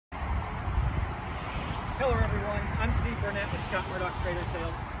Hello everyone, I'm Steve Burnett with Murdock Trailer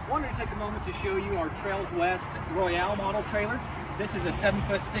Sales. Wanted to take a moment to show you our Trails West Royale model trailer. This is a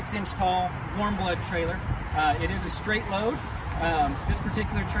 7-foot 6-inch tall Warmblood trailer. It is a straight load. This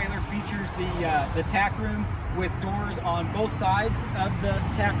particular trailer features the tack room with doors on both sides of the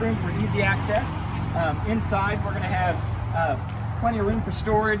tack room for easy access. Inside we're going to have plenty of room for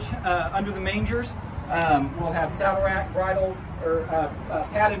storage under the mangers. We'll have saddle rack bridles or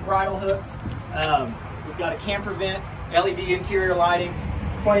padded bridle hooks. We've got a camper vent, LED interior lighting,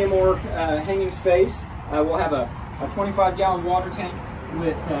 plenty more hanging space. We'll have a 25-gallon water tank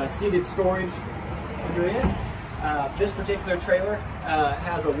with seated storage under it. This particular trailer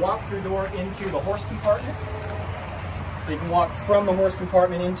has a walk-through door into the horse compartment. So you can walk from the horse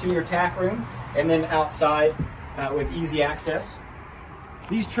compartment into your tack room and then outside with easy access.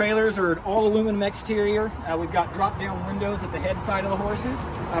 These trailers are an all aluminum exterior. We've got drop-down windows at the head side of the horses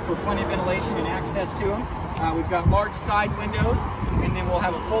for plenty of ventilation and access to them. We've got large side windows, and then we'll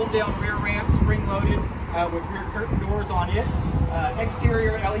have a fold-down rear ramp, spring-loaded with rear curtain doors on it.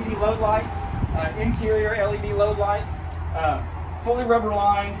 Exterior LED load lights, interior LED load lights, fully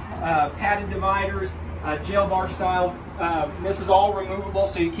rubber-lined, padded dividers, jail bar style. This is all removable,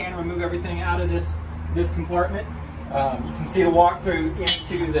 so you can remove everything out of this compartment. You can see the walk-through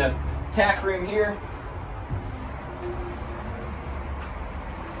into the tack room here.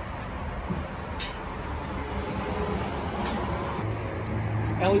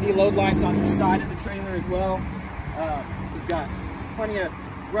 LED load lights on each side of the trailer as well. We've got plenty of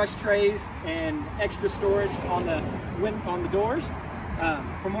brush trays and extra storage on the doors.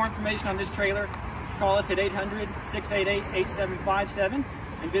 For more information on this trailer, call us at 800-688-8757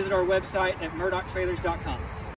 and visit our website at murdocktrailers.com.